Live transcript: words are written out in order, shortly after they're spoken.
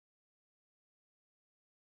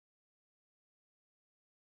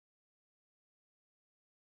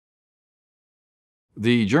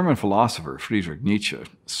The German philosopher Friedrich Nietzsche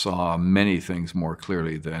saw many things more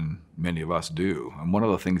clearly than many of us do. And one of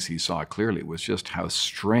the things he saw clearly was just how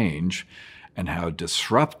strange and how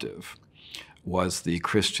disruptive was the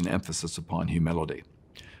Christian emphasis upon humility,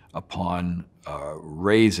 upon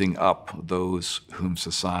raising up those whom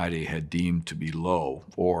society had deemed to be low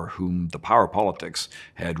or whom the power politics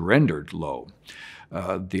had rendered low.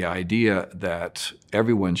 The idea that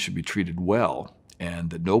everyone should be treated well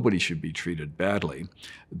and that nobody should be treated badly,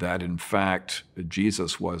 that in fact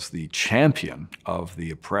Jesus was the champion of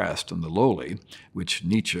the oppressed and the lowly, which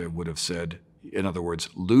Nietzsche would have said, in other words,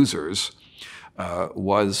 losers,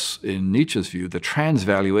 was, in Nietzsche's view, the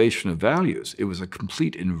transvaluation of values. It was a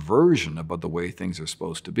complete inversion about the way things are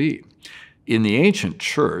supposed to be. In the ancient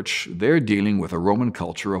church, they're dealing with a Roman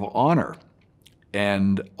culture of honor.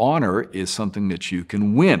 And honor is something that you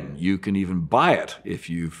can win. You can even buy it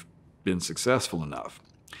if you've been successful enough.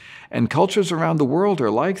 And cultures around the world are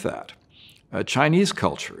like that. Chinese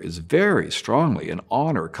culture is very strongly an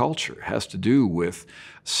honor culture. It has to do with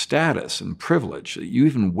status and privilege. You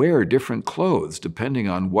even wear different clothes depending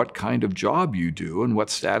on what kind of job you do and what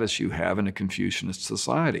status you have in a Confucianist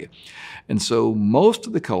society. And so most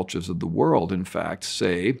of the cultures of the world, in fact,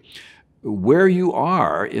 say where you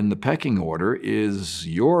are in the pecking order is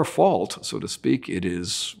your fault, so to speak. It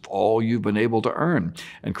is all you've been able to earn.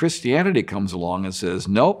 And Christianity comes along and says,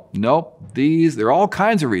 nope, there are all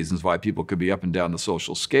kinds of reasons why people could be up and down the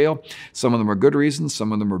social scale. Some of them are good reasons,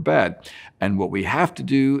 some of them are bad. And what we have to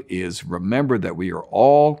do is remember that we are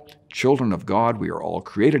all children of God, we are all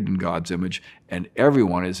created in God's image, and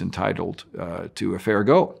everyone is entitled to a fair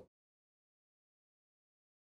go.